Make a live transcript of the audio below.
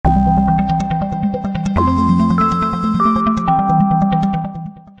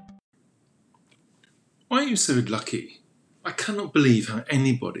you so lucky? I cannot believe how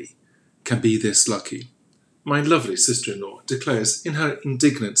anybody can be this lucky. My lovely sister-in-law declares in her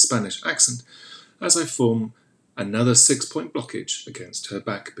indignant Spanish accent as I form another 6-point blockage against her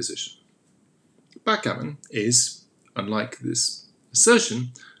back position. Backgammon is, unlike this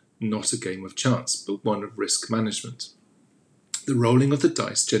assertion, not a game of chance, but one of risk management. The rolling of the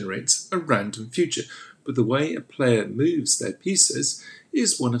dice generates a random future, but the way a player moves their pieces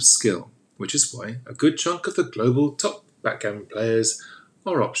is one of skill, which is why a good chunk of the global top backgammon players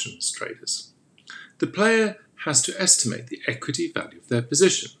are options traders. The player has to estimate the equity value of their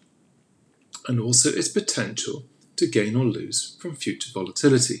position, and also its potential to gain or lose from future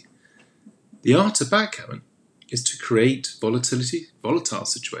volatility. The art of backgammon is to create volatile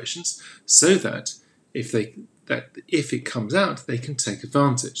situations, so that if it comes out, they can take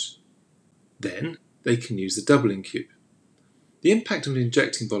advantage. Then they can use the doubling cube. The impact of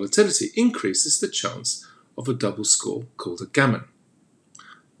injecting volatility increases the chance of a double score called a gammon.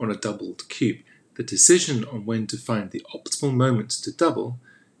 On a doubled cube, the decision on when to find the optimal moment to double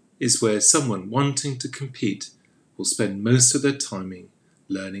is where someone wanting to compete will spend most of their timing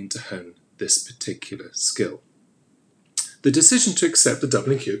learning to hone this particular skill. The decision to accept the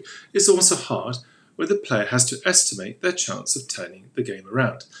doubling cube is also hard, where the player has to estimate their chance of turning the game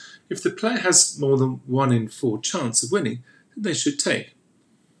around. If the player has more than 1 in 4 chance of winning, then they should take.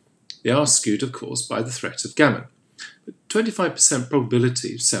 They are skewed, of course, by the threat of gammon. But 25%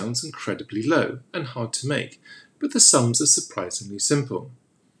 probability sounds incredibly low and hard to make, but the sums are surprisingly simple.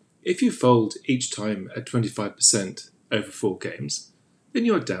 If you fold each time at 25% over 4 games, then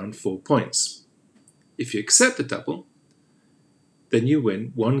you are down 4 points. If you accept the double, then you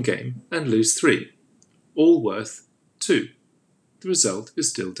win 1 game and lose 3, all worth 2. The result is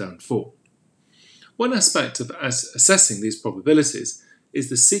still down 4. One aspect of assessing these probabilities is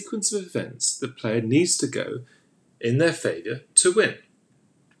the sequence of events the player needs to go in their favour to win.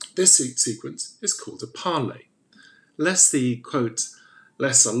 This sequence is called a parlay. Less the, quote,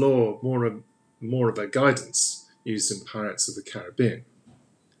 less a law, more of a guidance used in Pirates of the Caribbean.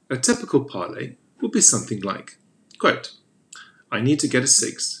 A typical parlay would be something like, quote, I need to get a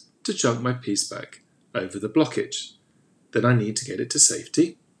 6 to jump my piece back over the blockage. Then I need to get it to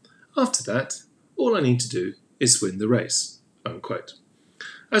safety. After that, all I need to do is win the race, unquote.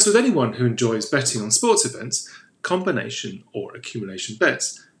 As with anyone who enjoys betting on sports events, combination or accumulation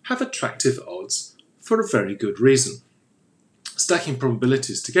bets have attractive odds for a very good reason. Stacking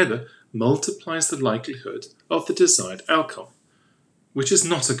probabilities together multiplies the likelihood of the desired outcome, which is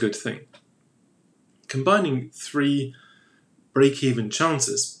not a good thing. Combining 3 break-even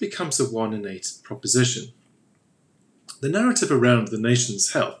chances becomes a 1 in 8 proposition. The narrative around the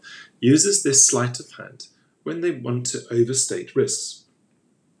nation's health uses this sleight of hand when they want to overstate risks.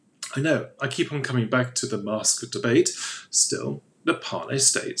 I know, I keep on coming back to the mask debate. Still, the parlay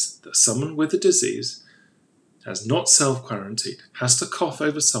states that someone with a disease has not self-quarantined has to cough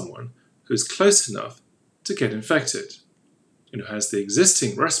over someone who is close enough to get infected and who has the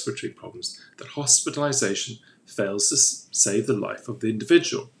existing respiratory problems that hospitalization fails to save the life of the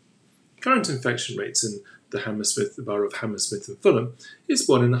individual. Current infection rates in the borough of Hammersmith and Fulham is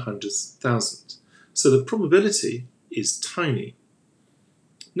 1 in 100,000, so the probability is tiny.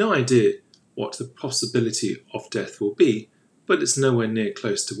 No idea what the possibility of death will be, but it's nowhere near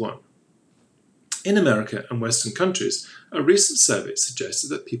close to 1. In America and Western countries, a recent survey suggested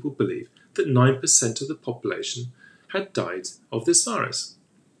that people believe that 9% of the population had died of this virus.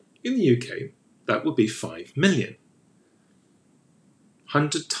 In the UK, that would be 5 million.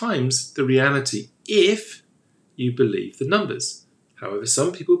 100 times the reality if you believe the numbers. However,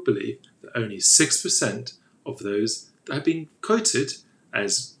 some people believe that only 6% of those that have been quoted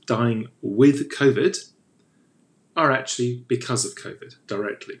as dying with COVID are actually because of COVID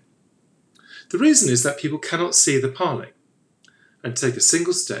directly. The reason is that people cannot see the parlay and take a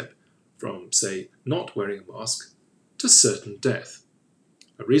single step from, say, not wearing a mask to certain death.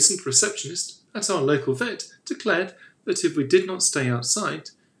 A recent receptionist at our local vet declared that if we did not stay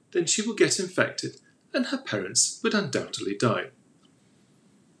outside, then she will get infected and her parents would undoubtedly die.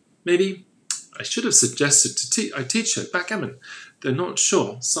 Maybe I should have suggested I teach her backgammon, though not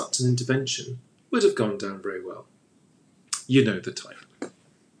sure such an intervention would have gone down very well. You know the type.